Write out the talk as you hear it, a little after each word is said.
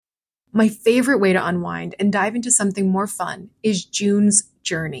My favorite way to unwind and dive into something more fun is June's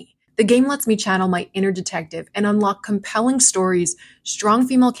Journey. The game lets me channel my inner detective and unlock compelling stories, strong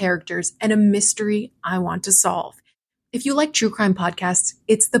female characters, and a mystery I want to solve. If you like true crime podcasts,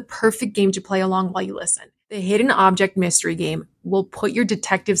 it's the perfect game to play along while you listen. The Hidden Object Mystery Game will put your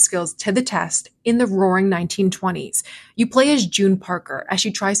detective skills to the test in the roaring 1920s. You play as June Parker as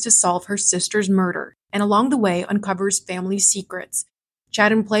she tries to solve her sister's murder, and along the way uncovers family secrets.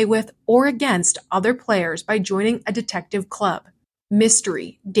 Chat and play with or against other players by joining a detective club.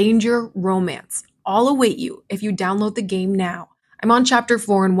 Mystery, danger, romance all await you if you download the game now. I'm on Chapter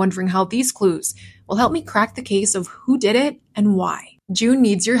 4 and wondering how these clues will help me crack the case of who did it and why. June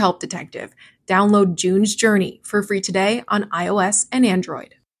needs your help, detective. Download June's Journey for free today on iOS and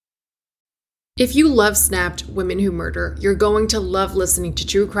Android. If you love Snapped Women Who Murder, you're going to love listening to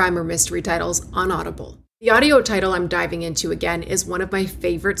true crime or mystery titles on Audible. The audio title I'm diving into again is one of my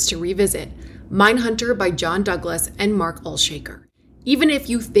favorites to revisit, Mindhunter by John Douglas and Mark Olshaker. Even if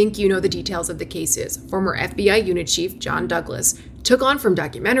you think you know the details of the cases former FBI unit chief John Douglas took on from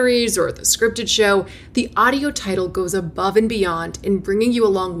documentaries or the scripted show, the audio title goes above and beyond in bringing you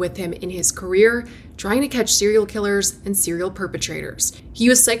along with him in his career, trying to catch serial killers and serial perpetrators. He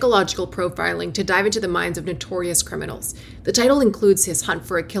used psychological profiling to dive into the minds of notorious criminals. The title includes his hunt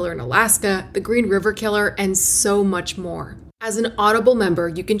for a killer in Alaska, the Green River Killer, and so much more. As an Audible member,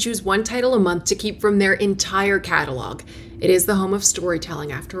 you can choose one title a month to keep from their entire catalog. It is the home of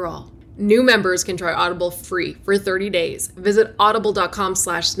storytelling, after all. New members can try Audible free for 30 days. Visit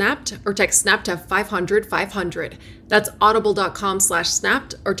audible.com/snapped or text SNAP to 500-500. That's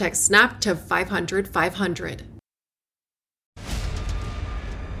audible.com/snapped or text SNAP to 500-500.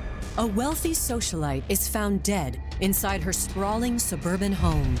 A wealthy socialite is found dead inside her sprawling suburban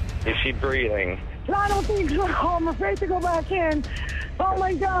home. Is she breathing? I don't think so. I'm afraid to go back in. Oh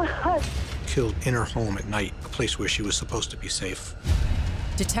my God. Killed in her home at night, a place where she was supposed to be safe.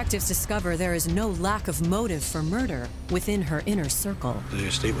 Detectives discover there is no lack of motive for murder within her inner circle. The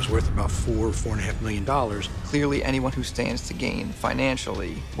estate was worth about $4.5 million. Clearly, anyone who stands to gain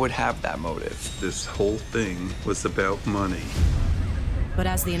financially would have that motive. This whole thing was about money. But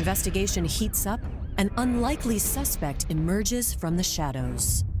as the investigation heats up, an unlikely suspect emerges from the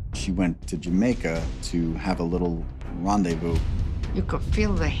shadows. She went to Jamaica to have a little rendezvous. You could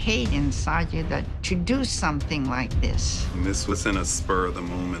feel the hate inside you that to do something like this. And this wasn't a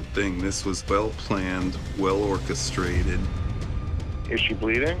spur-of-the-moment thing. This was well-planned, well-orchestrated. Is she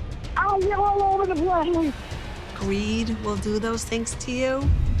bleeding? Oh, you're all over the place. Greed will do those things to you?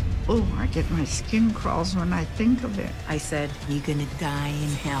 Oh, I get my skin crawls when I think of it. I said, you're gonna die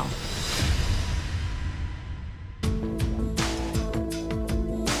in hell.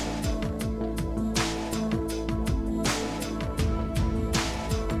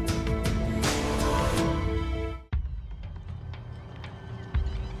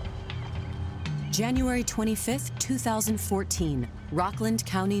 January 25th, 2014, Rockland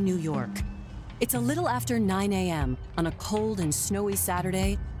County, New York. It's a little after 9 a.m. on a cold and snowy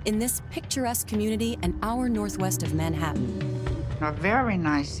Saturday in this picturesque community an hour northwest of Manhattan. A very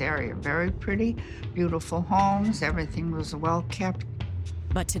nice area, very pretty, beautiful homes, everything was well kept.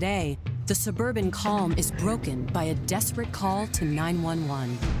 But today, the suburban calm is broken by a desperate call to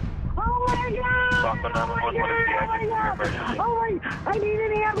 911. Oh my God! Oh my! I need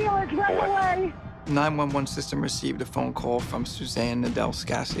an ambulance right away! 911 system received a phone call from Suzanne Nadell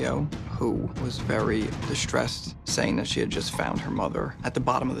Scasio, who was very distressed, saying that she had just found her mother at the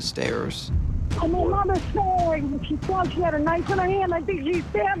bottom of the stairs. Oh, my mother's falling. She thought she had a knife in her hand. I think she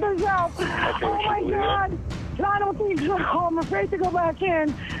stabbed herself. Oh my God! I don't think so. I'm afraid to go back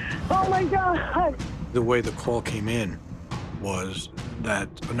in. Oh my God! The way the call came in was that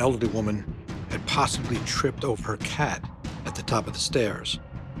an elderly woman had possibly tripped over her cat at the top of the stairs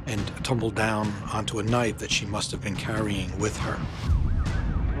and tumbled down onto a knife that she must have been carrying with her.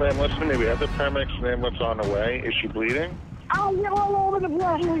 Ma'am, what's the name? We have the paramedics' name. What's on the way? Is she bleeding? Oh, you're all over the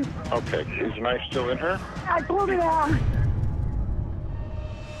place. Okay. Is the knife still in her? I pulled it out.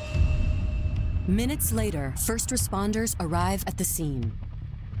 Minutes later, first responders arrive at the scene.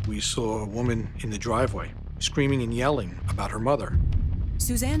 We saw a woman in the driveway screaming and yelling about her mother.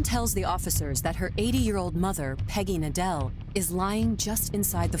 Suzanne tells the officers that her 80-year-old mother, Peggy Nadell, is lying just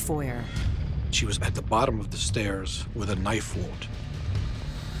inside the foyer. She was at the bottom of the stairs with a knife wound.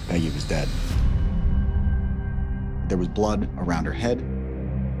 Peggy was dead. There was blood around her head.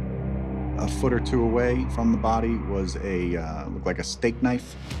 A foot or two away from the body was looked like a steak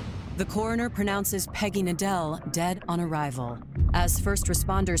knife. The coroner pronounces Peggy Nadell dead on arrival. As first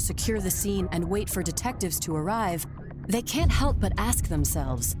responders secure the scene and wait for detectives to arrive, they can't help but ask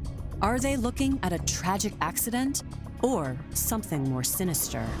themselves, Are they looking at a tragic accident or something more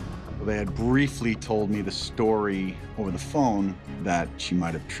sinister? They had briefly told me the story over the phone that she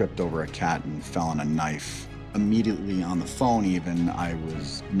might have tripped over a cat and fell on a knife. Immediately on the phone even, I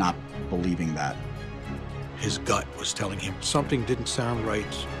was not believing that. His gut was telling him something didn't sound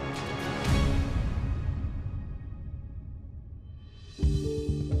right.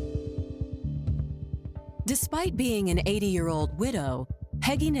 Despite being an 80-year-old widow,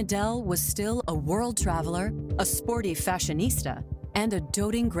 Peggy Nadel was still a world traveler, a sporty fashionista, and a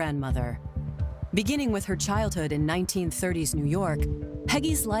doting grandmother. Beginning with her childhood in 1930s New York,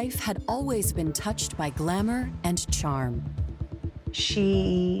 Peggy's life had always been touched by glamour and charm.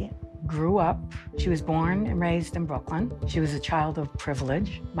 She grew up. She was born and raised in Brooklyn. She was a child of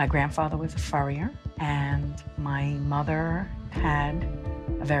privilege. My grandfather was a furrier, and my mother had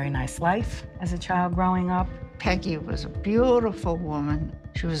a very nice life as a child growing up. Peggy was a beautiful woman.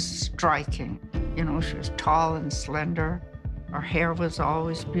 She was striking. You know, she was tall and slender. Her hair was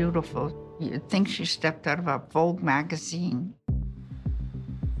always beautiful. You'd think she stepped out of a Vogue magazine.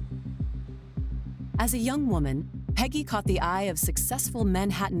 As a young woman, Peggy caught the eye of successful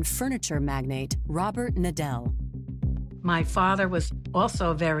Manhattan furniture magnate Robert Nadel. My father was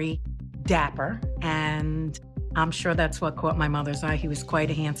also very dapper, and I'm sure that's what caught my mother's eye. He was quite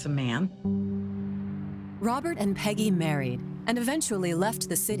a handsome man. Robert and Peggy married and eventually left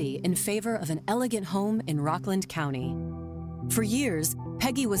the city in favor of an elegant home in Rockland County. For years,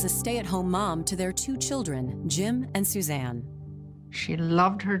 Peggy was a stay-at-home mom to their 2 children, Jim and Suzanne. She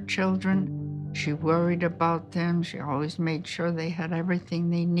loved her children. She worried about them. She always made sure they had everything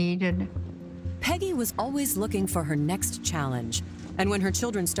they needed. Peggy was always looking for her next challenge. And when her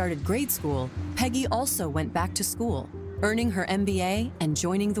children started grade school, Peggy also went back to school, earning her MBA and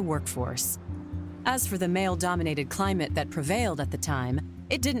joining the workforce. As for the male-dominated climate that prevailed at the time,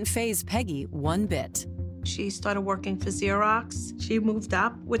 it didn't faze Peggy one bit. She started working for Xerox. She moved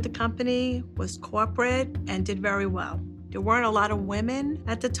up with the company, was corporate, and did very well. There weren't a lot of women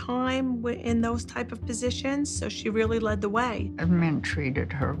at the time in those type of positions, so she really led the way. And men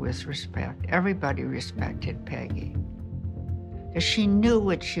treated her with respect. Everybody respected Peggy, because she knew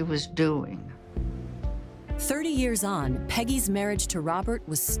what she was doing. 30 years on, Peggy's marriage to Robert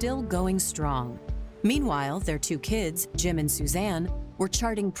was still going strong. Meanwhile, their 2 kids, Jim and Suzanne, were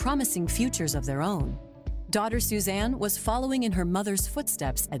charting promising futures of their own. Daughter Suzanne was following in her mother's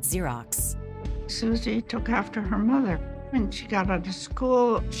footsteps at Xerox. Susie took after her mother. When she got out of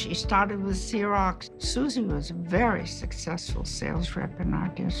school, she started with Xerox. Susie was a very successful sales rep in our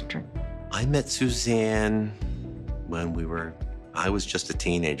district. I met Suzanne when I was just a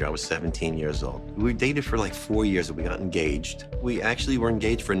teenager. I was 17 years old. We dated for like 4 years and we got engaged. We actually were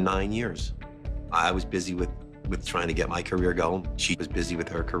engaged for 9 years. I was busy with trying to get my career going. She was busy with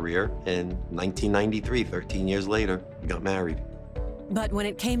her career. In 1993, 13 years later, we got married. But when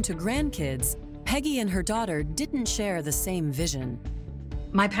it came to grandkids, Peggy and her daughter didn't share the same vision.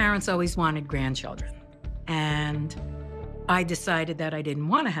 My parents always wanted grandchildren, and I decided that I didn't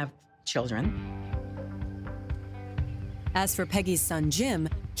want to have children. As for Peggy's son, Jim,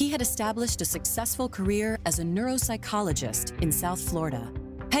 he had established a successful career as a neuropsychologist in South Florida.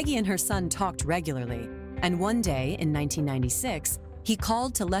 Peggy and her son talked regularly, and one day in 1996, he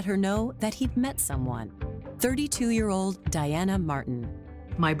called to let her know that he'd met someone, 32-year-old Diana Martin.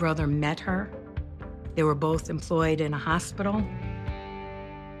 My brother met her. They were both employed in a hospital.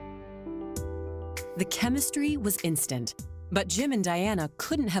 The chemistry was instant, but Jim and Diana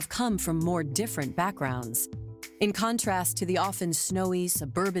couldn't have come from more different backgrounds. In contrast to the often snowy,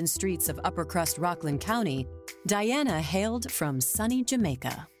 suburban streets of upper-crust Rockland County, Diana hailed from sunny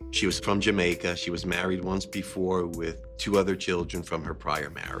Jamaica. She was from Jamaica. She was married once before with 2 other children from her prior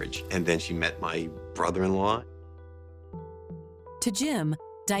marriage. And then she met my brother-in-law. To Jim,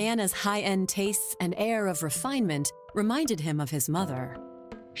 Diana's high-end tastes and air of refinement reminded him of his mother.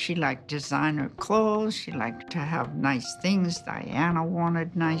 She liked designer clothes. She liked to have nice things. Diana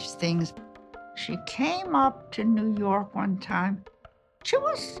wanted nice things. She came up to New York one time. She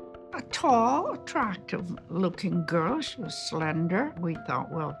was a tall, attractive-looking girl. She was slender. We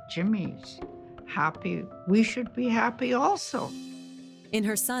thought, well, Jimmy's happy. We should be happy also. In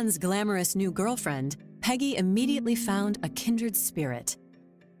her son's glamorous new girlfriend, Peggy immediately found a kindred spirit.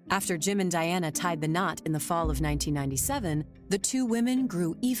 After Jim and Diana tied the knot in the fall of 1997, the 2 women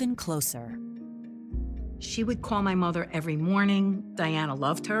grew even closer. She would call my mother every morning. Diana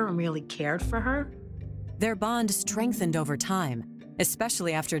loved her and really cared for her. Their bond strengthened over time,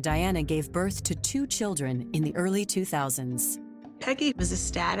 especially after Diana gave birth to 2 children in the early 2000s. Peggy was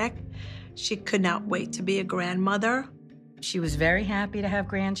ecstatic. She could not wait to be a grandmother. She was very happy to have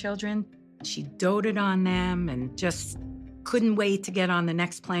grandchildren. She doted on them and just couldn't wait to get on the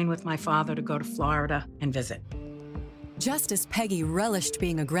next plane with my father to go to Florida and visit. Just as Peggy relished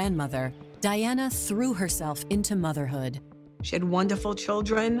being a grandmother, Diana threw herself into motherhood. She had wonderful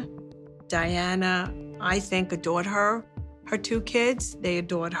children. Diana, I think, adored her. Her two kids, they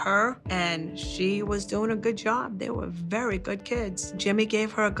adored her, and she was doing a good job. They were very good kids. Jimmy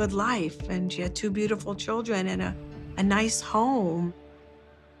gave her a good life, and she had two beautiful children and a nice home.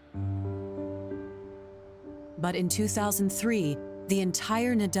 But in 2003, the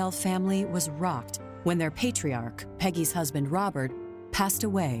entire Nadel family was rocked when their patriarch, Peggy's husband Robert, passed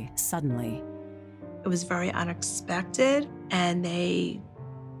away suddenly. It was very unexpected, and they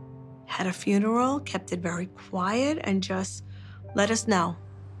had a funeral, kept it very quiet, and just let us know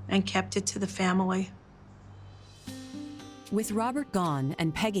and kept it to the family. With Robert gone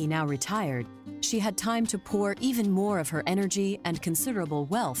and Peggy now retired, she had time to pour even more of her energy and considerable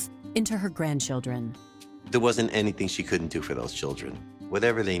wealth into her grandchildren. There wasn't anything she couldn't do for those children.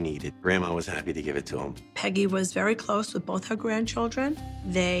 Whatever they needed, Grandma was happy to give it to them. Peggy was very close with both her grandchildren.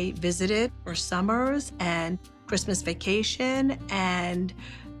 They visited for summers and Christmas vacation, and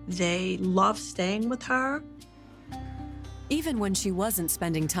they loved staying with her. Even when she wasn't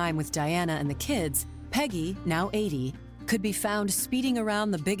spending time with Diana and the kids, Peggy, now 80, could be found speeding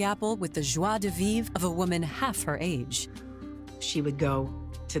around the Big Apple with the joie de vivre of a woman half her age. She would go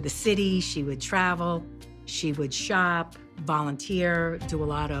to the city, she would travel, she would shop, volunteer, do a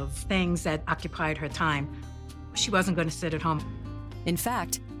lot of things that occupied her time. She wasn't going to sit at home. In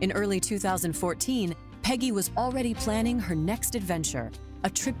fact, in early 2014, Peggy was already planning her next adventure, a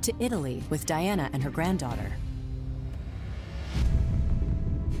trip to Italy with Diana and her granddaughter.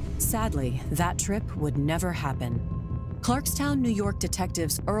 Sadly, that trip would never happen. Clarkstown, New York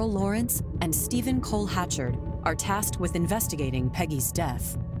detectives Earl Lawrence and Stephen Cole Hatchard are tasked with investigating Peggy's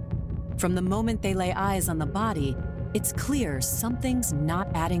death. From the moment they lay eyes on the body, it's clear something's not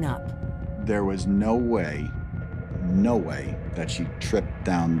adding up. There was no way that she tripped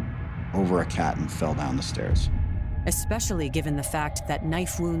down over a cat and fell down the stairs. Especially given the fact that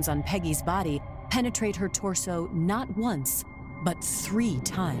knife wounds on Peggy's body penetrate her torso not once, but 3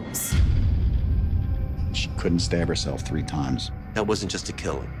 times. She couldn't stab herself 3 times. That wasn't just a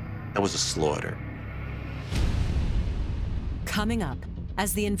killing. That was a slaughter. Coming up,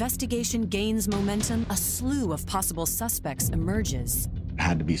 as the investigation gains momentum, a slew of possible suspects emerges. It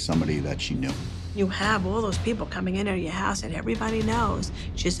had to be somebody that she knew. You have all those people coming into your house, and everybody knows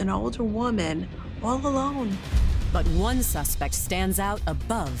she's an older woman, all alone. But one suspect stands out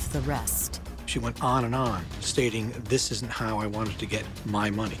above the rest. She went on, stating, "This isn't how I wanted to get my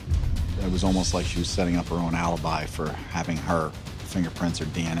money." It was almost like she was setting up her own alibi for having her fingerprints or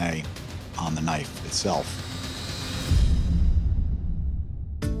DNA on the knife itself.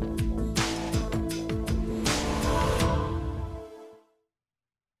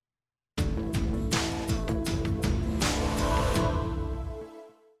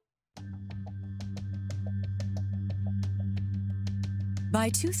 By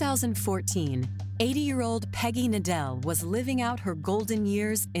 2014, 80-year-old Peggy Nadel was living out her golden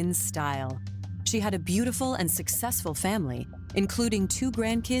years in style. She had a beautiful and successful family, including 2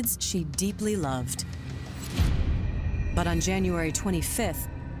 grandkids she deeply loved. But on January 25th,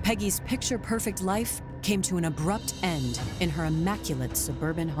 Peggy's picture-perfect life came to an abrupt end in her immaculate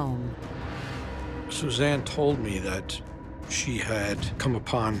suburban home. Suzanne told me that she had come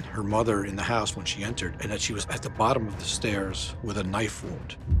upon her mother in the house when she entered, and that she was at the bottom of the stairs with a knife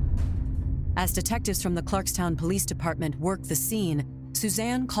wound. As detectives from the Clarkstown Police Department work the scene,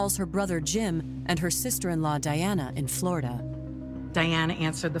 Suzanne calls her brother Jim and her sister-in-law Diana in Florida. Diana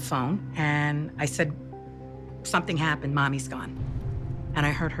answered the phone, and I said, "Something happened, Mommy's gone." And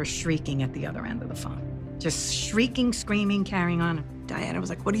I heard her shrieking at the other end of the phone. Just shrieking, screaming, carrying on. Diana was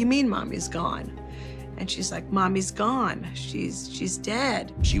like, "What do you mean Mommy's gone?" And she's like, "Mommy's gone. She's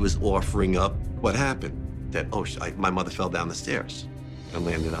dead." She was offering up what happened. That, my mother fell down the stairs and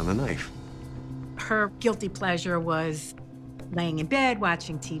landed on the knife. Her guilty pleasure was laying in bed,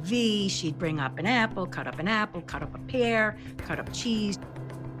 watching TV. She'd bring up an apple, cut up a pear, cut up cheese.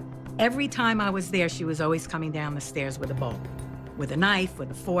 Every time I was there, she was always coming down the stairs with a bowl, with a knife, with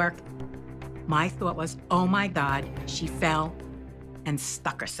a fork. My thought was, oh my God, she fell and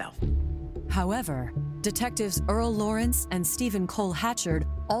stuck herself. However, detectives Earl Lawrence and Stephen Cole Hatchard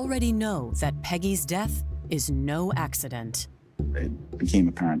already know that Peggy's death is no accident. It became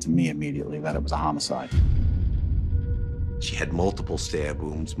apparent to me immediately that it was a homicide. She had multiple stab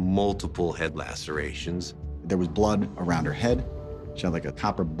wounds, multiple head lacerations. There was blood around her head. She had like a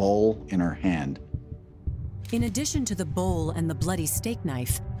copper bowl in her hand. In addition to the bowl and the bloody steak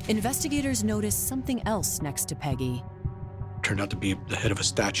knife, investigators noticed something else next to Peggy. Turned out to be the head of a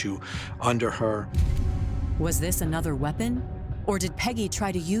statue under her. Was this another weapon? Or did Peggy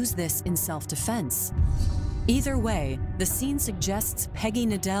try to use this in self-defense? Either way, the scene suggests Peggy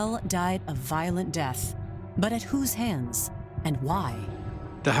Nadel died a violent death. But at whose hands? And why?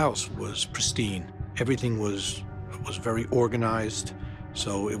 The house was pristine. Everything was very organized,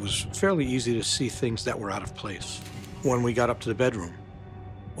 so it was fairly easy to see things that were out of place. When we got up to the bedroom,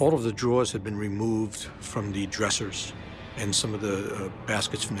 all of the drawers had been removed from the dressers, and some of the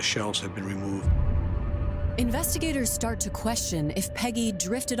baskets from the shelves had been removed. Investigators start to question if Peggy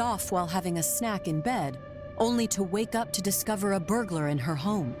drifted off while having a snack in bed, only to wake up to discover a burglar in her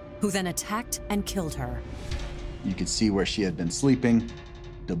home, who then attacked and killed her. You could see where she had been sleeping.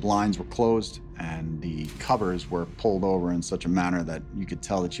 The blinds were closed, and the covers were pulled over in such a manner that you could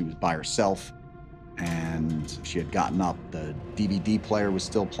tell that she was by herself, and she had gotten up. The DVD player was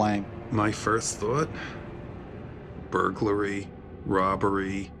still playing. My first thought, burglary,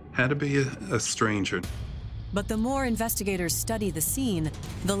 robbery, had to be a stranger. But the more investigators study the scene,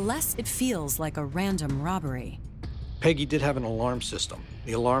 the less it feels like a random robbery. Peggy did have an alarm system.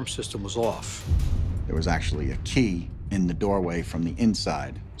 The alarm system was off. There was actually a key in the doorway from the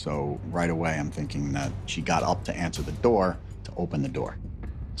inside. So right away, I'm thinking that she got up to answer the door to open the door.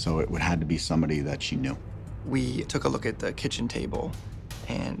 So it would had to be somebody that she knew. We took a look at the kitchen table,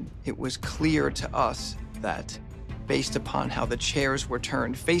 and it was clear to us that based upon how the chairs were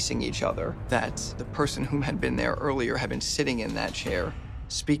turned facing each other, that the person who had been there earlier had been sitting in that chair,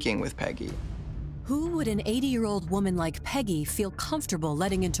 speaking with Peggy. Who would an 80-year-old woman like Peggy feel comfortable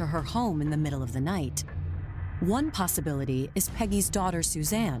letting into her home in the middle of the night? One possibility is Peggy's daughter,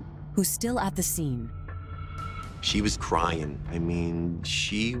 Suzanne, who's still at the scene. She was crying. I mean,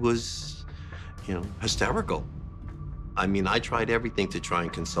 she was, hysterical. I mean, I tried everything to try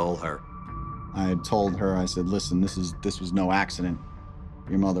and console her. I had told her, I said, listen, this was no accident.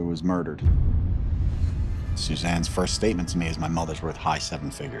 Your mother was murdered. Suzanne's first statement to me is my mother's worth high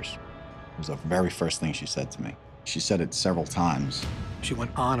seven figures. It was the very first thing she said to me. She said it several times. She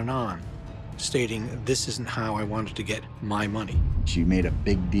went on and on, stating, this isn't how I wanted to get my money. She made a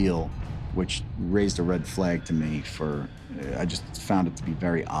big deal, which raised a red flag to me I just found it to be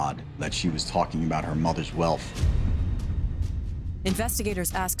very odd that she was talking about her mother's wealth.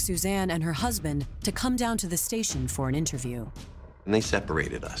 Investigators ask Suzanne and her husband to come down to the station for an interview. And they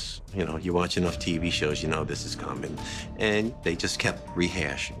separated us. You watch enough TV shows, you know this is coming. And they just kept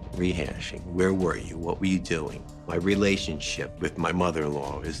rehashing. Where were you? What were you doing? My relationship with my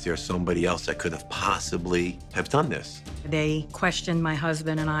mother-in-law. Is there somebody else that could have possibly have done this? They questioned my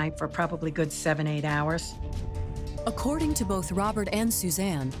husband and I for probably good 7-8 hours. According to both Robert and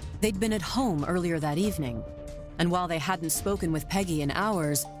Suzanne, they'd been at home earlier that evening. And while they hadn't spoken with Peggy in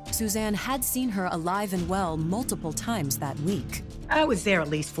hours, Suzanne had seen her alive and well multiple times that week. I was there at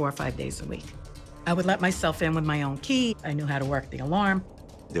least 4 or 5 days a week. I would let myself in with my own key. I knew how to work the alarm.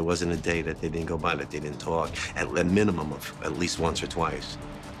 There wasn't a day that they didn't go by that they didn't talk, at a minimum of at least once or twice.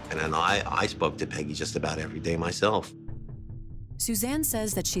 And then I spoke to Peggy just about every day myself. Suzanne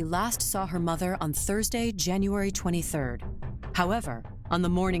says that she last saw her mother on Thursday, January 23rd. However, on the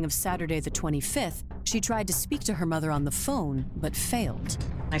morning of Saturday the 25th, she tried to speak to her mother on the phone, but failed.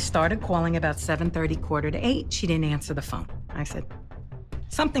 I started calling about 7:30, 7:45. She didn't answer the phone. I said,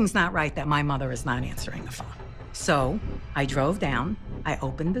 something's not right that my mother is not answering the phone. So I drove down, I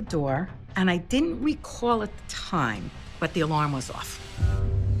opened the door, and I didn't recall at the time, but the alarm was off.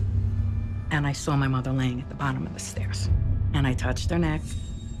 And I saw my mother laying at the bottom of the stairs. And I touched her neck,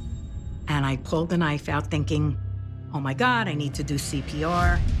 and I pulled the knife out thinking, oh my God, I need to do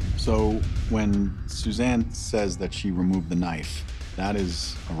CPR. So when Suzanne says that she removed the knife, that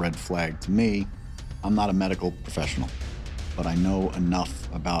is a red flag to me. I'm not a medical professional, but I know enough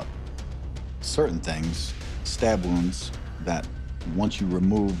about certain things, stab wounds, that once you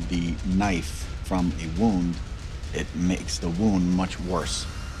remove the knife from a wound, it makes the wound much worse.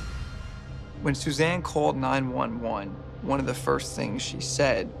 When Suzanne called 911, one of the first things she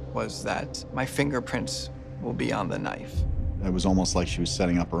said was that my fingerprints will be on the knife. It was almost like she was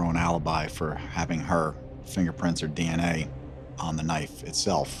setting up her own alibi for having her fingerprints or DNA on the knife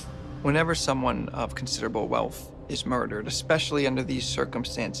itself. Whenever someone of considerable wealth is murdered, especially under these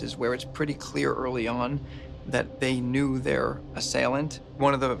circumstances where it's pretty clear early on that they knew their assailant,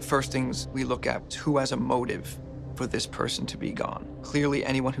 one of the first things we look at is who has a motive for this person to be gone. Clearly,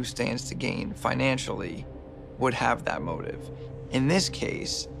 anyone who stands to gain financially would have that motive. In this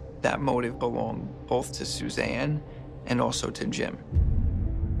case, that motive belonged both to Suzanne and also to Jim.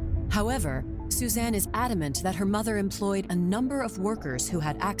 However, Suzanne is adamant that her mother employed a number of workers who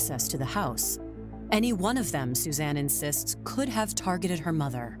had access to the house. Any one of them, Suzanne insists, could have targeted her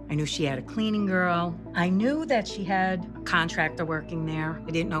mother. I knew she had a cleaning girl. I knew that she had a contractor working there.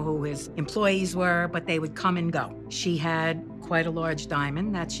 I didn't know who his employees were, but they would come and go. She had quite a large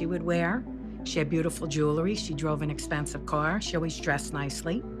diamond that she would wear. She had beautiful jewelry. She drove an expensive car. She always dressed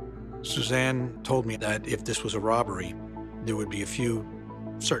nicely. Suzanne told me that if this was a robbery, there would be a few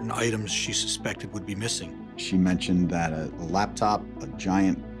certain items she suspected would be missing. She mentioned that a laptop, a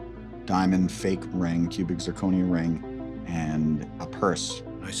giant diamond fake ring, cubic zirconia ring, and a purse.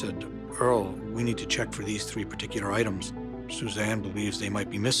 I said, Earl, we need to check for these 3 particular items. Suzanne believes they might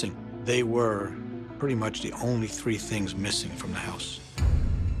be missing. They were pretty much the only 3 things missing from the house.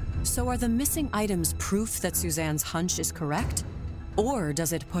 So are the missing items proof that Suzanne's hunch is correct? Or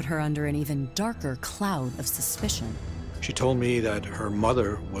does it put her under an even darker cloud of suspicion? She told me that her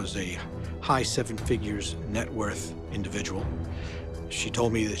mother was a high 7 figures net worth individual. She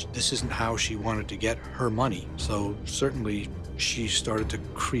told me that this isn't how she wanted to get her money, so certainly she started to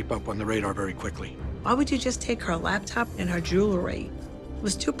creep up on the radar very quickly. Why would you just take her laptop and her jewelry? It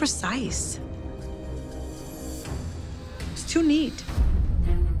was too precise. It's too neat.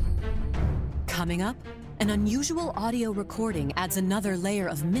 Coming up, an unusual audio recording adds another layer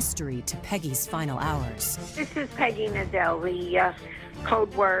of mystery to Peggy's final hours. This is Peggy Nadell. The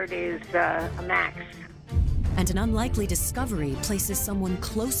code word is Max. And an unlikely discovery places someone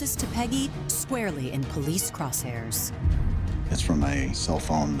closest to Peggy squarely in police crosshairs. It's from a cell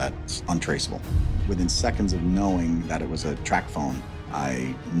phone that's untraceable. Within seconds of knowing that it was a track phone,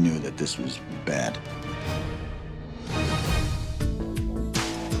 I knew that this was bad.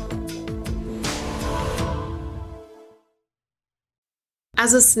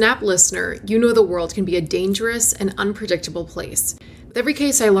 As a Snap listener, you know the world can be a dangerous and unpredictable place. With every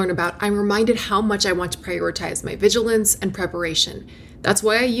case I learn about, I'm reminded how much I want to prioritize my vigilance and preparation. That's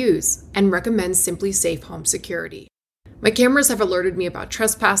why I use and recommend SimpliSafe Home Security. My cameras have alerted me about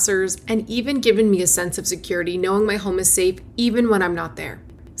trespassers and even given me a sense of security knowing my home is safe even when I'm not there.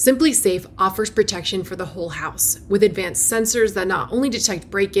 SimpliSafe offers protection for the whole house with advanced sensors that not only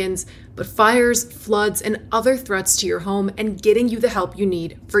detect break-ins, but fires, floods, and other threats to your home and getting you the help you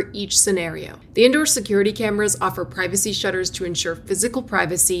need for each scenario. The indoor security cameras offer privacy shutters to ensure physical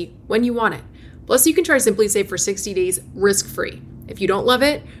privacy when you want it. Plus, you can try SimpliSafe for 60 days risk-free. If you don't love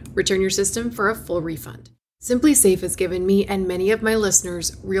it, return your system for a full refund. SimpliSafe has given me and many of my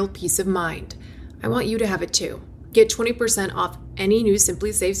listeners real peace of mind. I want you to have it too. Get 20% off any new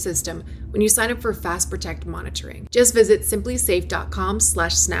SimpliSafe system when you sign up for Fast Protect monitoring. Just visit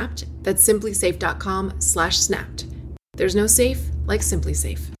simplisafe.com/snapped. That's simplisafe.com/snapped. There's no safe like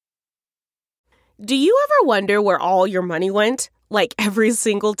SimpliSafe. Do you ever wonder where all your money went? Like every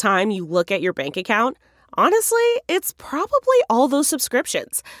single time you look at your bank account? Honestly, it's probably all those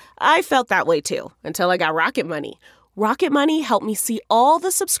subscriptions. I felt that way too, until I got Rocket Money. Rocket Money helped me see all the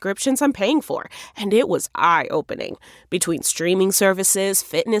subscriptions I'm paying for, and it was eye-opening. Between streaming services,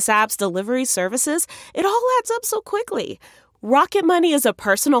 fitness apps, delivery services, it all adds up so quickly. Rocket Money is a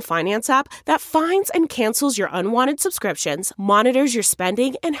personal finance app that finds and cancels your unwanted subscriptions, monitors your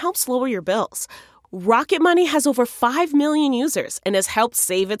spending, and helps lower your bills. Rocket Money has over 5 million users and has helped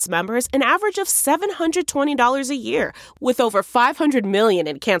save its members an average of $720 a year, with over 500 million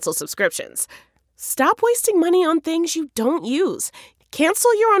in canceled subscriptions. Stop wasting money on things you don't use.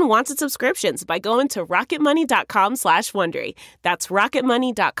 Cancel your unwanted subscriptions by going to rocketmoney.com/Wondery. That's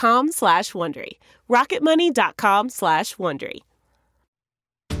rocketmoney.com/Wondery. rocketmoney.com/Wondery.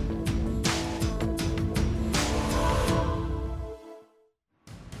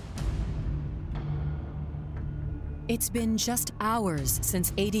 It's been just hours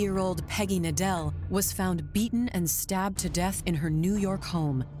since 80-year-old Peggy Nadell was found beaten and stabbed to death in her New York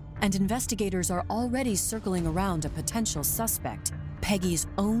home. And investigators are already circling around a potential suspect, Peggy's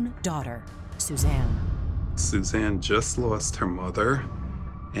own daughter, Suzanne. Suzanne just lost her mother,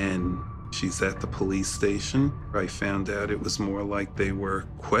 and she's at the police station. I found out it was more like they were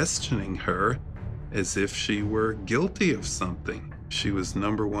questioning her as if she were guilty of something. She was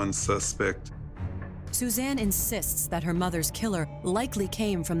 #1 suspect. Suzanne insists that her mother's killer likely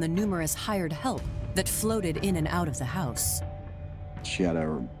came from the numerous hired help that floated in and out of the house. She had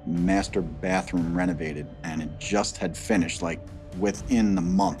a master bathroom renovated, and it just had finished, like, within the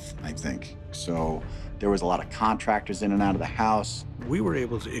month, I think. So there was a lot of contractors in and out of the house. We were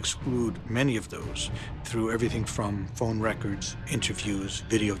able to exclude many of those through everything from phone records, interviews,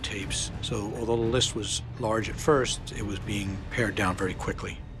 videotapes. So although the list was large at first, it was being pared down very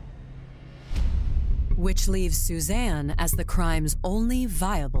quickly. Which leaves Suzanne as the crime's only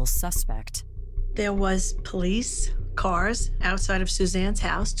viable suspect. There was police cars outside of Suzanne's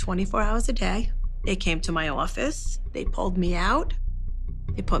house 24 hours a day. They came to my office. They pulled me out.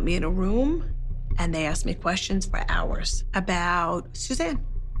 They put me in a room, and they asked me questions for hours about Suzanne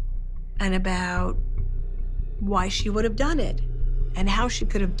and about why she would have done it and how she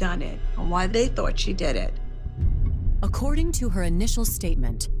could have done it and why they thought she did it. According to her initial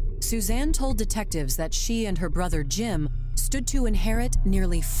statement, Suzanne told detectives that she and her brother Jim stood to inherit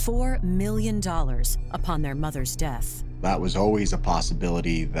nearly $4 million upon their mother's death. That was always a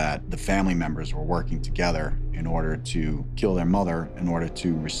possibility that the family members were working together in order to kill their mother in order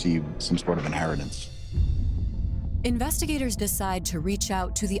to receive some sort of inheritance. Investigators decide to reach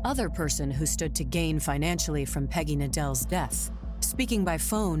out to the other person who stood to gain financially from Peggy Nadell's death. Speaking by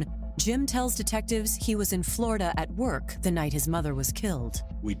phone, Jim tells detectives he was in Florida at work the night his mother was killed.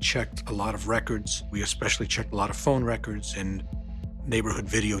 We checked a lot of records. We especially checked a lot of phone records and neighborhood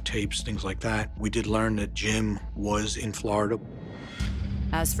videotapes, things like that. We did learn that Jim was in Florida.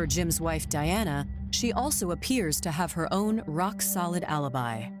 As for Jim's wife, Diana, she also appears to have her own rock-solid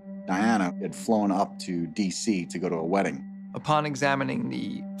alibi. Diana had flown up to D.C. to go to a wedding. Upon examining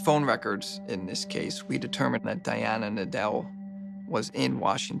the phone records in this case, we determined that Diana Nadell was in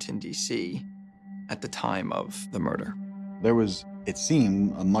Washington, D.C. at the time of the murder. There was, it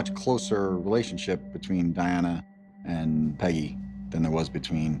seemed, a much closer relationship between Diana and Peggy than there was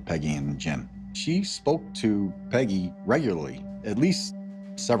between Peggy and Jim. She spoke to Peggy regularly, at least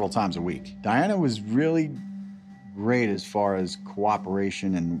several times a week. Diana was really great as far as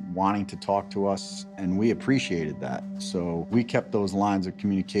cooperation and wanting to talk to us, and we appreciated that. So we kept those lines of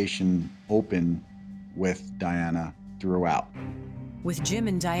communication open with Diana throughout. With Jim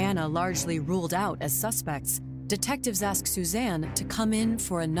and Diana largely ruled out as suspects, detectives ask Suzanne to come in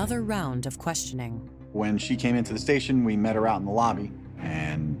for another round of questioning. When she came into the station, we met her out in the lobby,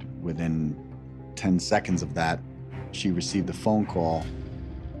 and within 10 seconds of that, she received a phone call.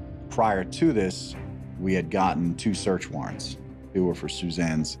 Prior to this, we had gotten 2 search warrants. They were for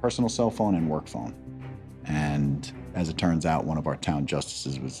Suzanne's personal cell phone and work phone. And as it turns out, one of our town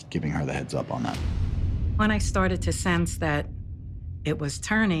justices was giving her the heads up on that. When I started to sense that it was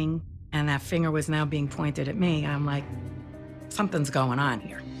turning and that finger was now being pointed at me, I'm like, something's going on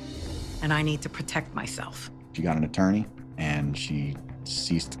here, and I need to protect myself. She got an attorney, and she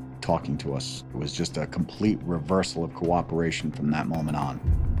ceased talking to us. It was just a complete reversal of cooperation from that moment on.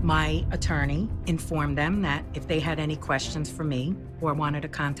 My attorney informed them that if they had any questions for me or wanted to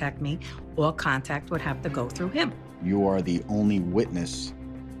contact me, all contact would have to go through him. You are the only witness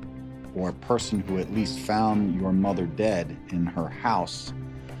or person who at least found your mother dead in her house,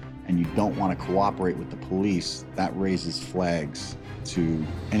 and you don't want to cooperate with the police. That raises flags to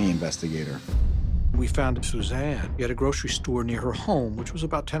any investigator. We found Suzanne at a grocery store near her home, which was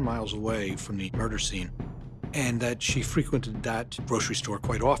about 10 miles away from the murder scene, and that she frequented that grocery store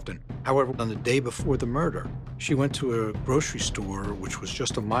quite often. However, on the day before the murder, she went to a grocery store which was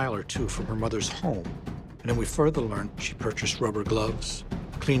just a mile or two from her mother's home. And then we further learned she purchased rubber gloves,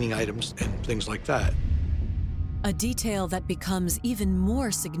 cleaning items, and things like that. A detail that becomes even more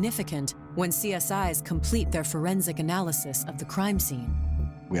significant when CSIs complete their forensic analysis of the crime scene.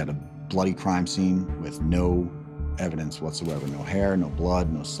 We had a bloody crime scene with no evidence whatsoever. No hair, no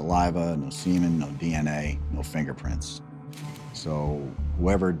blood, no saliva, no semen, no DNA, no fingerprints. So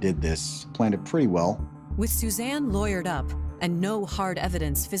whoever did this planned it pretty well. With Suzanne lawyered up and no hard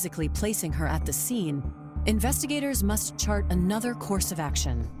evidence physically placing her at the scene, investigators must chart another course of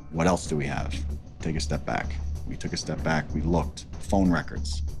action. What else do we have? Take a step back. We took a step back. We looked. Phone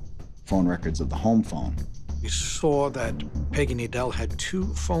records of the home phone. We saw that Peggy Nadell had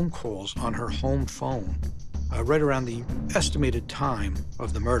 2 phone calls on her home phone right around the estimated time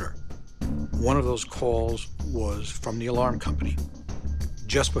of the murder. One of those calls was from the alarm company.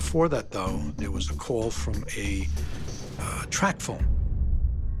 Just before that, though, there was a call from a track phone.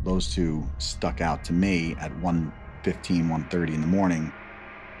 Those 2 stuck out to me at 1:15, 1:30 in the morning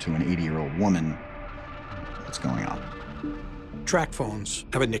to an 80-year-old woman. What's going on? Track phones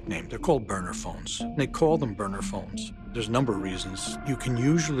have a nickname. They're called burner phones. They call them burner phones. There's a number of reasons. You can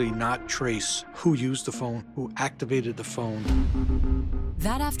usually not trace who used the phone, who activated the phone.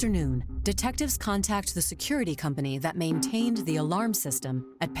 That afternoon, detectives contact the security company that maintained the alarm system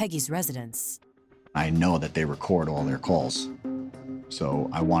at Peggy's residence. I know that they record all their calls, so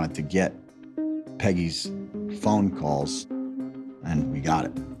I wanted to get Peggy's phone calls, and we got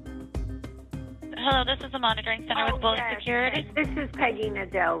it. Hello, this is the monitoring center with Bully Security. This is Peggy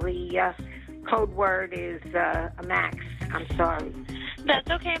Nadell. The code word is Max. I'm sorry. That's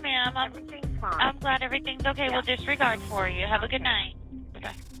okay, ma'am. Everything's fine. I'm glad everything's okay. We'll disregard for you. Have a good night.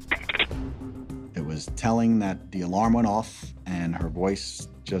 It was telling that the alarm went off, and her voice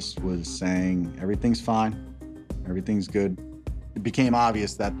just was saying, everything's fine, everything's good. It became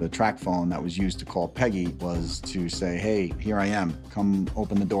obvious that the track phone that was used to call Peggy was to say, hey, here I am, come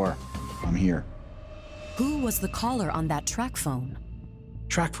open the door, I'm here. Who was the caller on that track phone?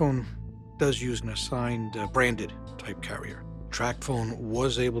 Track phone does use an assigned branded type carrier. Track phone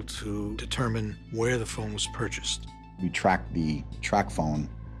was able to determine where the phone was purchased. We tracked the track phone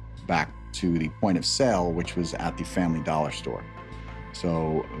back to the point of sale, which was at the Family Dollar store.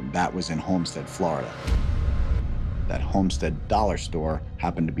 So that was in Homestead, Florida. That Homestead Dollar store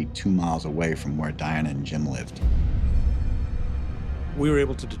happened to be 2 miles away from where Diana and Jim lived. We were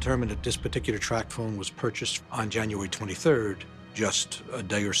able to determine that this particular track phone was purchased on January 23rd, just a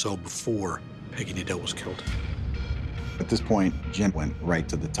day or so before Peggy Nadell was killed. At this point, Jim went right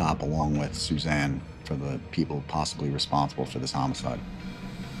to the top along with Suzanne for the people possibly responsible for this homicide.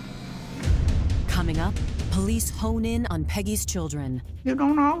 Coming up, police hone in on Peggy's children. You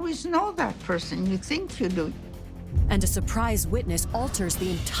don't always know that person. You think you do. And a surprise witness alters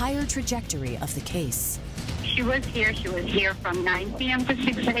the entire trajectory of the case. She was here from 9 p.m. to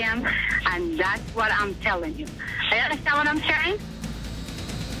 6 a.m., and that's what I'm telling you. You understand what I'm saying?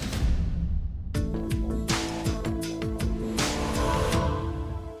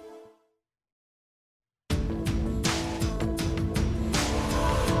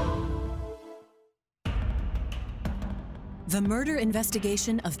 The murder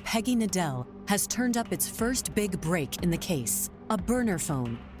investigation of Peggy Nadell has turned up its first big break in the case. A burner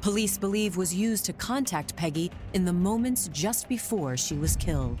phone police believe was used to contact Peggy in the moments just before she was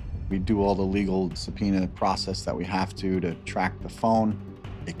killed. We do all the legal subpoena process that we have to track the phone.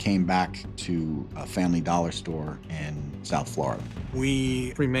 It came back to a Family Dollar store in South Florida.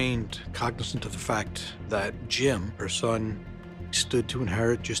 We remained cognizant of the fact that Jim, her son, stood to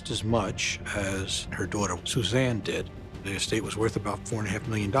inherit just as much as her daughter Suzanne did. The estate was worth about $4.5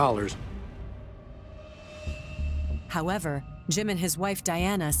 million. However, Jim and his wife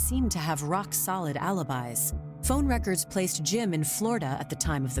Diana seemed to have rock-solid alibis. Phone records placed Jim in Florida at the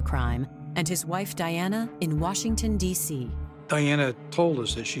time of the crime, and his wife Diana in Washington, D.C. Diana told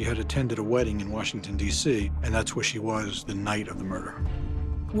us that she had attended a wedding in Washington, D.C., and that's where she was the night of the murder.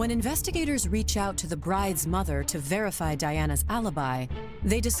 When investigators reach out to the bride's mother to verify Diana's alibi,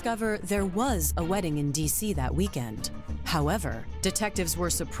 they discover there was a wedding in D.C. that weekend. However, detectives were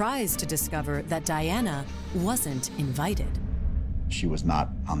surprised to discover that Diana wasn't invited. She was not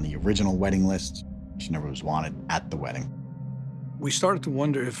on the original wedding list. She never was wanted at the wedding. We started to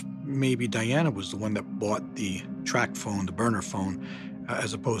wonder if maybe Diana was the one that bought the track phone, the burner phone,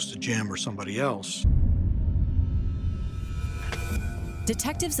 as opposed to Jim or somebody else.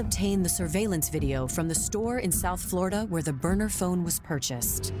 Detectives obtained the surveillance video from the store in South Florida where the burner phone was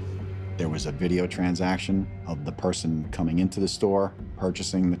purchased. There was a video transaction of the person coming into the store,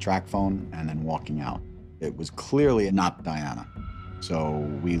 purchasing the track phone, and then walking out. It was clearly not Diana. So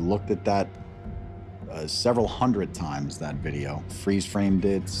we looked at that several hundred times, that video. Freeze framed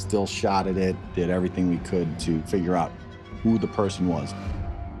it, still shotted it, did everything we could to figure out who the person was.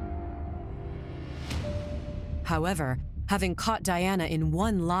 However, having caught Diana in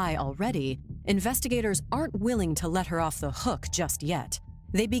one lie already, investigators aren't willing to let her off the hook just yet.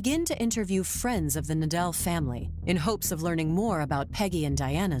 They begin to interview friends of the Nadell family in hopes of learning more about Peggy and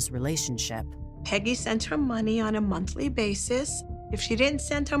Diana's relationship. Peggy sent her money on a monthly basis. If she didn't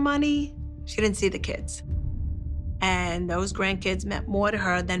send her money, she didn't see the kids. And those grandkids meant more to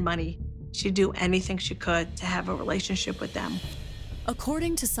her than money. She'd do anything she could to have a relationship with them.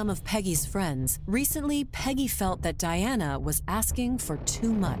 According to some of Peggy's friends, recently Peggy felt that Diana was asking for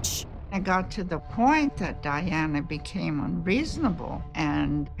too much. It got to the point that Diana became unreasonable,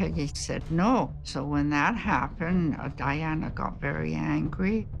 and Peggy said no. So when that happened, Diana got very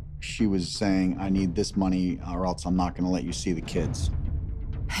angry. She was saying, I need this money or else I'm not going to let you see the kids.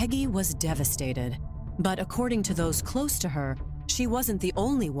 Peggy was devastated, but according to those close to her, she wasn't the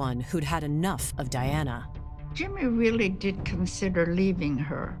only one who'd had enough of Diana. Jimmy really did consider leaving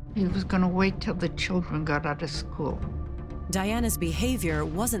her. He was going to wait till the children got out of school. Diana's behavior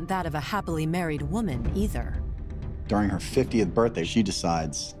wasn't that of a happily married woman either. During her 50th birthday, she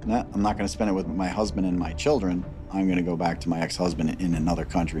decides, nah, I'm not going to spend it with my husband and my children. I'm going to go back to my ex-husband in another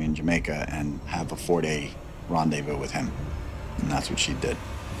country in Jamaica and have a 4-day rendezvous with him. And that's what she did.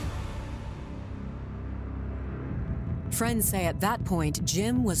 Friends say at that point,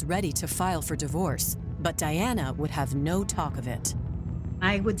 Jim was ready to file for divorce, but Diana would have no talk of it.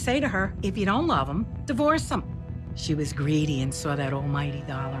 I would say to her, if you don't love him, divorce him. She was greedy and saw that almighty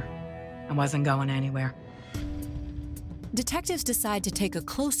dollar and wasn't going anywhere. Detectives decide to take a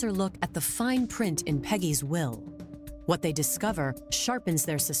closer look at the fine print in Peggy's will. What they discover sharpens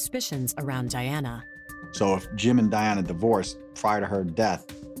their suspicions around Diana. So if Jim and Diana divorced prior to her death,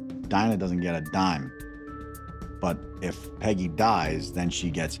 Diana doesn't get a dime. But if Peggy dies, then she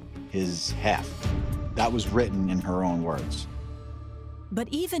gets his half. That was written in her own words. But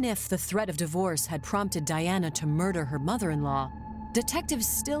even if the threat of divorce had prompted Diana to murder her mother-in-law, detectives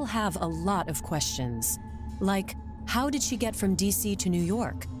still have a lot of questions. Like, how did she get from DC to New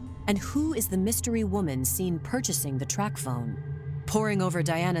York? And who is the mystery woman seen purchasing the track phone? Poring over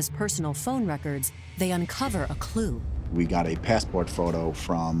Diana's personal phone records, they uncover a clue. We got a passport photo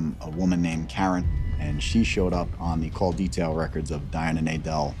from a woman named Karen, and she showed up on the call detail records of Diana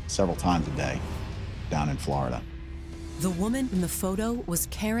Nadel several times a day down in Florida. The woman in the photo was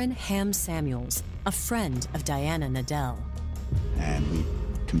Karen Ham Samuels, a friend of Diana Nadel. And we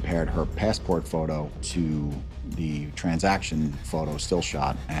compared her passport photo to the transaction photo still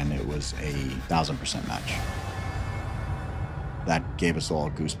shot, and it was a 1,000% match. That gave us all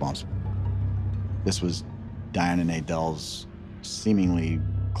goosebumps. This was Diana Nadel's seemingly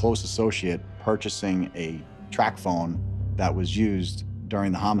close associate purchasing a track phone that was used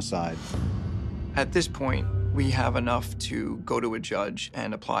during the homicide. At this point, we have enough to go to a judge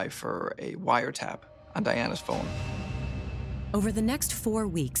and apply for a wiretap on Diana's phone. Over the next 4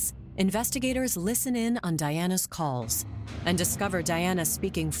 weeks, investigators listen in on Diana's calls and discover Diana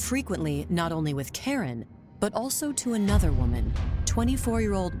speaking frequently not only with Karen, but also to another woman,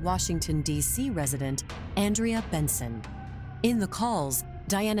 24-year-old Washington, D.C. resident Andrea Benson. In the calls,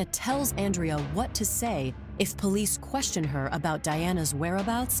 Diana tells Andrea what to say if police question her about Diana's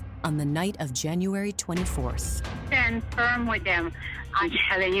whereabouts on the night of January 24th. Stand firm with them. I'm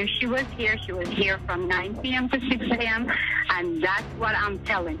telling you, she was here. She was here from 9 p.m. to 6 a.m., and that's what I'm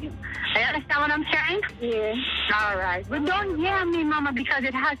telling you. You understand what I'm saying? Yeah. All right. But don't yell at me, Mama, because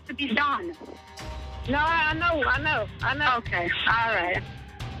it has to be done. No, I know. Okay, all right.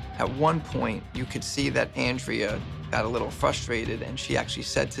 At one point, you could see that Andrea got a little frustrated, and she actually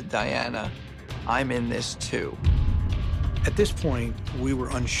said to Diana, "I'm in this too." At this point, we were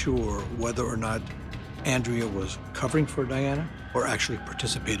unsure whether or not Andrea was covering for Diana or actually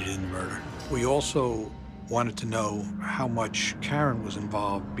participated in the murder. We also wanted to know how much Karen was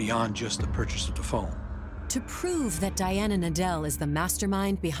involved beyond just the purchase of the phone. To prove that Diana Nadel is the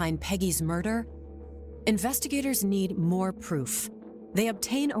mastermind behind Peggy's murder, investigators need more proof. They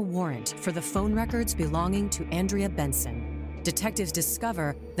obtain a warrant for the phone records belonging to Andrea Benson. Detectives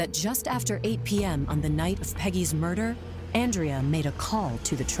discover that just after 8 p.m. on the night of Peggy's murder, Andrea made a call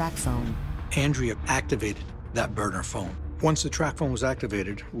to the track phone. Andrea activated that burner phone. Once the track phone was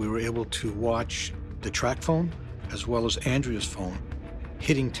activated, we were able to watch the track phone as well as Andrea's phone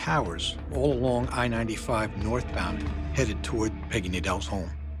hitting towers all along I-95 northbound, headed toward Peggy Nadel's home.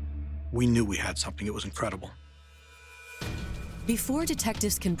 We knew we had something. It was incredible. Before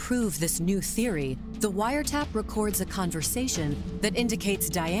detectives can prove this new theory, the wiretap records a conversation that indicates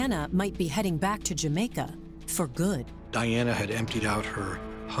Diana might be heading back to Jamaica for good. Diana had emptied out her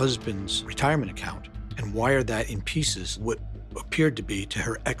husband's retirement account and wired that in pieces, what appeared to be to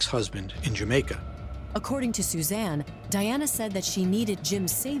her ex-husband in Jamaica. According to Suzanne, Diana said that she needed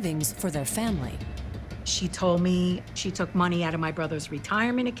Jim's savings for their family. She told me she took money out of my brother's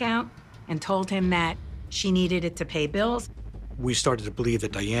retirement account and told him that she needed it to pay bills. We started to believe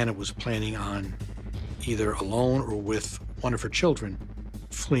that Diana was planning on, either alone or with one of her children,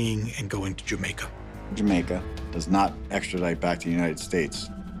 fleeing and going to Jamaica. Jamaica does not extradite back to the United States,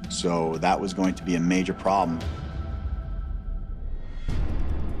 so that was going to be a major problem.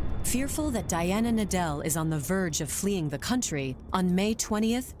 Fearful that Diana Nadel is on the verge of fleeing the country, on May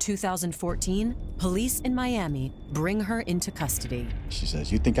 20th, 2014, police in Miami bring her into custody. She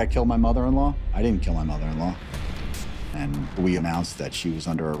says, "You think I killed my mother-in-law? I didn't kill my mother-in-law." And we announced that she was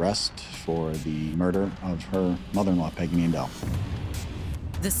under arrest for the murder of her mother-in-law, Peggy Nadel.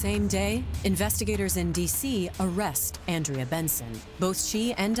 The same day, investigators in D.C. arrest Andrea Benson. Both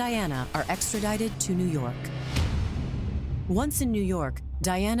she and Diana are extradited to New York. Once in New York,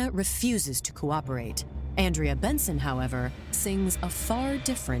 Diana refuses to cooperate. Andrea Benson, however, sings a far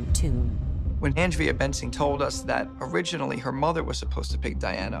different tune. When Andrea Benson told us that originally her mother was supposed to pick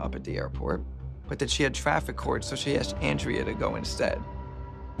Diana up at the airport, but that she had traffic court, so she asked Andrea to go instead.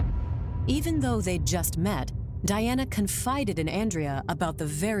 Even though they'd just met, Diana confided in Andrea about the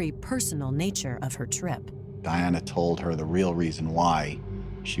very personal nature of her trip. Diana told her the real reason why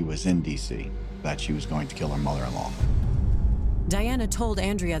she was in D.C., that she was going to kill her mother-in-law. Diana told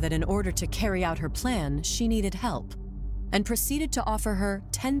Andrea that in order to carry out her plan, she needed help, and proceeded to offer her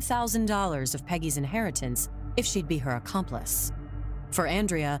 $10,000 of Peggy's inheritance if she'd be her accomplice. For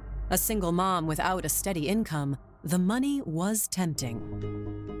Andrea, a single mom without a steady income, the money was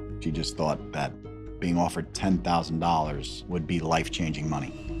tempting. She just thought that being offered $10,000 would be life-changing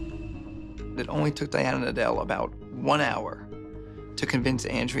money. It only took Diana Nadel about 1 hour to convince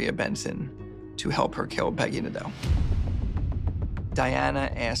Andrea Benson to help her kill Peggy Nadel.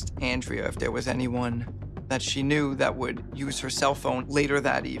 Diana asked Andrea if there was anyone that she knew that would use her cell phone later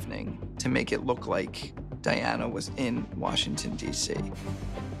that evening to make it look like Diana was in Washington, D.C.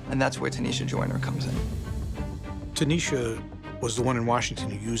 And that's where Tanisha Joyner comes in. Tanisha was the one in Washington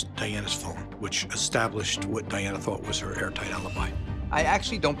who used Diana's phone, which established what Diana thought was her airtight alibi. I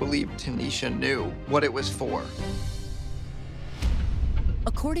actually don't believe Tanisha knew what it was for.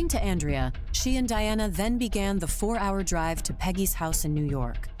 According to Andrea, she and Diana then began the 4-hour drive to Peggy's house in New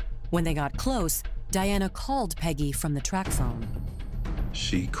York. When they got close, Diana called Peggy from the track phone.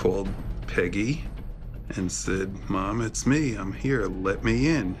 She called Peggy and said, "Mom, it's me. I'm here. Let me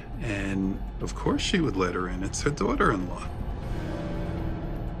in." And of course she would let her in. It's her daughter-in-law.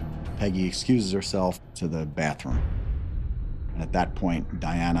 Peggy excuses herself to the bathroom. And at that point,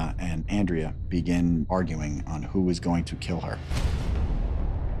 Diana and Andrea begin arguing on who is going to kill her.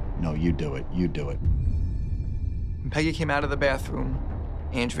 "No, you do it. You do it." When Peggy came out of the bathroom,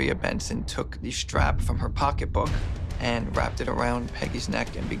 Andrea Benson took the strap from her pocketbook and wrapped it around Peggy's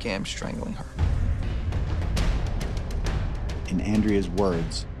neck and began strangling her. In Andrea's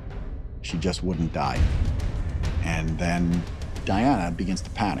words, she just wouldn't die. And then Diana begins to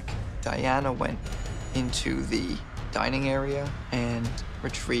panic. Diana went into the dining area and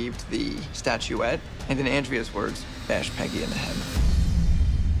retrieved the statuette, and in Andrea's words, bashed Peggy in the head.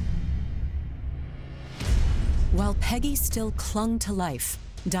 While Peggy still clung to life,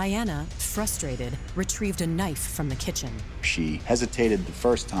 Diana, frustrated, retrieved a knife from the kitchen. She hesitated the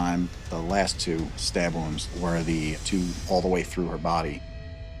first time. The last 2 stab wounds were the 2 all the way through her body,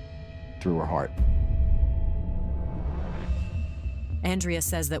 through her heart. Andrea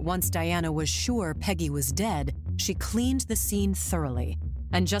says that once Diana was sure Peggy was dead, she cleaned the scene thoroughly,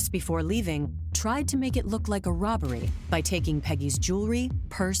 and just before leaving, tried to make it look like a robbery by taking Peggy's jewelry,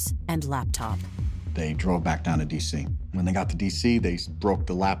 purse, and laptop. They drove back down to D.C. When they got to D.C., they broke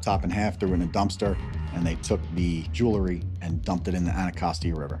the laptop in half, threw it in a dumpster, and they took the jewelry and dumped it in the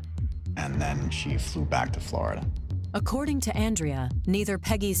Anacostia River. And then she flew back to Florida. According to Andrea, neither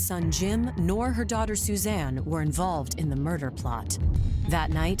Peggy's son Jim nor her daughter Suzanne were involved in the murder plot.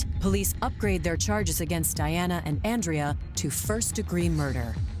 That night, police upgrade their charges against Diana and Andrea to first-degree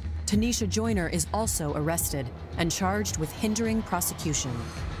murder. Tanisha Joyner is also arrested and charged with hindering prosecution.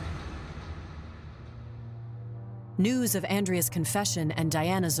 News of Andrea's confession and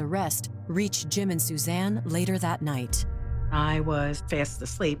Diana's arrest reached Jim and Suzanne later that night. I was fast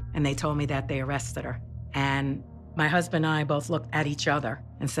asleep, and they told me that they arrested her. And my husband and I both looked at each other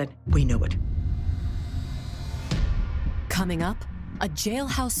and said, "We knew it." Coming up, a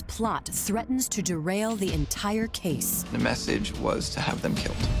jailhouse plot threatens to derail the entire case. The message was to have them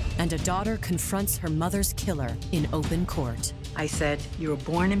killed. And a daughter confronts her mother's killer in open court. I said, "You were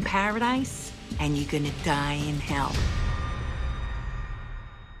born in paradise, and you're gonna die in hell."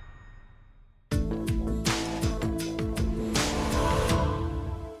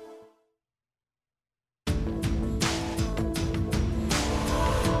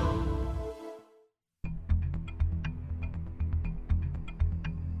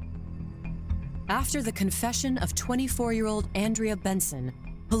 After the confession of 24-year-old Andrea Benson,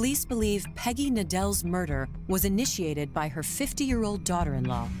 police believe Peggy Nadel's murder was initiated by her 50-year-old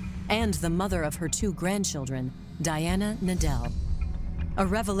daughter-in-law and the mother of her 2 grandchildren, Diana Nadel. A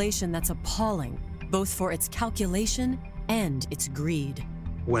revelation that's appalling, both for its calculation and its greed.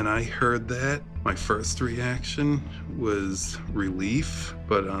 When I heard that, my first reaction was relief,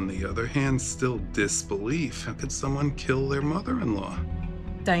 but on the other hand, still disbelief. How could someone kill their mother-in-law?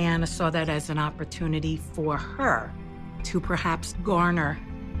 Diana saw that as an opportunity for her to perhaps garner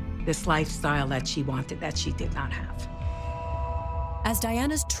this lifestyle that she wanted, that she did not have. As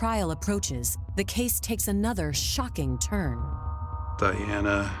Diana's trial approaches, the case takes another shocking turn.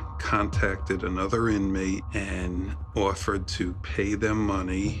 Diana contacted another inmate and offered to pay them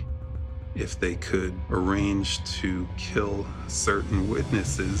money if they could arrange to kill certain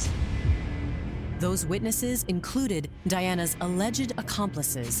witnesses. Those witnesses included Diana's alleged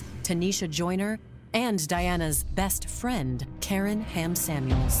accomplices, Tanisha Joyner, and Diana's best friend, Karen Ham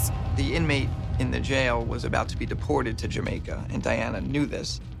Samuels. The inmate in the jail was about to be deported to Jamaica, and Diana knew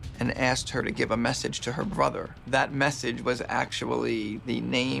this and asked her to give a message to her brother. That message was actually the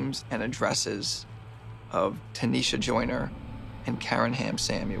names and addresses of Tanisha Joyner and Karen Ham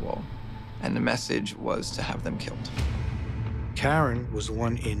Samuel. and the message was to have them killed. Karen was the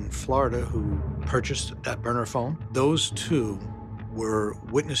one in Florida who purchased that burner phone. Those two were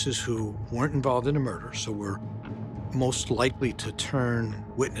witnesses who weren't involved in the murder, so were most likely to turn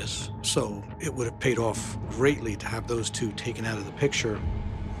witness. So it would have paid off greatly to have those two taken out of the picture.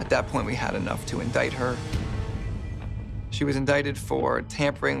 At that point, we had enough to indict her. She was indicted for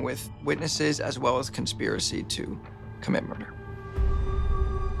tampering with witnesses as well as conspiracy to commit murder.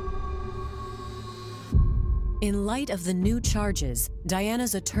 In light of the new charges,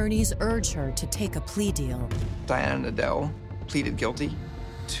 Diana's attorneys urge her to take a plea deal. Diana Nadel pleaded guilty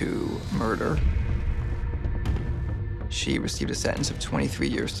to murder. She received a sentence of 23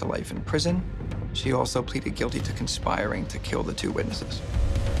 years to life in prison. She also pleaded guilty to conspiring to kill the two witnesses.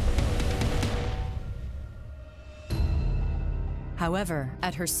 However,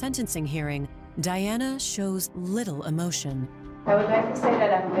 at her sentencing hearing, Diana shows little emotion. I would like to say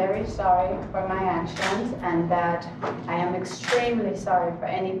that I'm very sorry for my actions and that I am extremely sorry for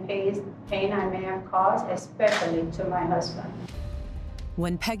any pain I may have caused, especially to my husband.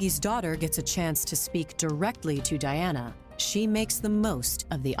 When Peggy's daughter gets a chance to speak directly to Diana, she makes the most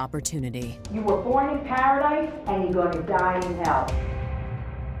of the opportunity. You were born in paradise and you're going to die in hell.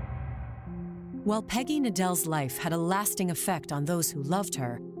 While Peggy Nadel's life had a lasting effect on those who loved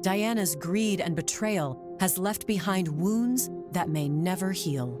her, Diana's greed and betrayal has left behind wounds that may never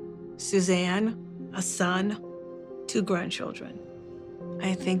heal. Suzanne, a son, 2 grandchildren.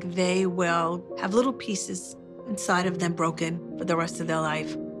 I think they will have little pieces inside of them broken for the rest of their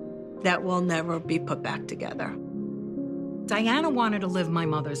life that will never be put back together. Diana wanted to live my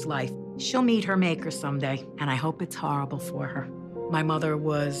mother's life. She'll meet her maker someday, and I hope it's horrible for her. My mother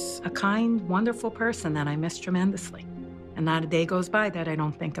was a kind, wonderful person that I miss tremendously. And not a day goes by that I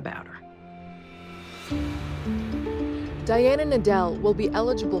don't think about her. Diana Nadel will be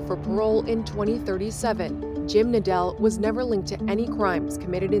eligible for parole in 2037. Jim Nadel was never linked to any crimes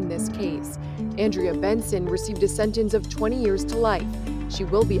committed in this case. Andrea Benson received a sentence of 20 years to life. She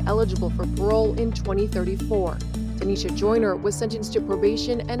will be eligible for parole in 2034. Tanisha Joyner was sentenced to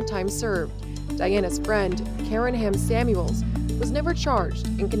probation and time served. Diana's friend, Karen Ham Samuels, was never charged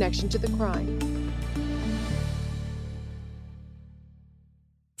in connection to the crime.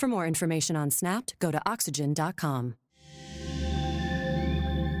 For more information on Snapped, go to Oxygen.com.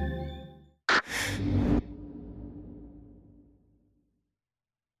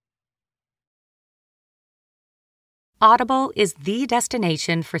 Audible is the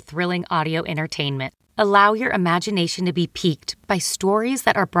destination for thrilling audio entertainment. Allow your imagination to be piqued by stories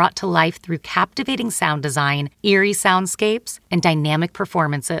that are brought to life through captivating sound design, eerie soundscapes, and dynamic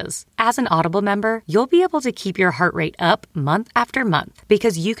performances. As an Audible member, you'll be able to keep your heart rate up month after month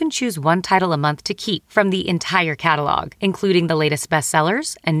because you can choose one title a month to keep from the entire catalog, including the latest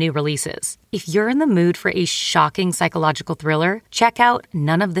bestsellers and new releases. If you're in the mood for a shocking psychological thriller, check out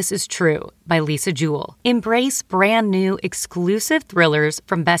None of This Is True by Lisa Jewell. Embrace brand new exclusive thrillers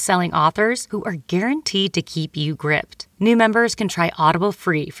from best-selling authors who are guaranteed to keep you gripped. New members can try Audible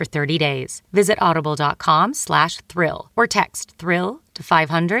free for 30 days. Visit audible.com/thrill or text thrill to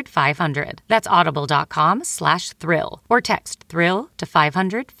 500-500. That's audible.com/thrill or text thrill to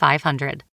 500-500.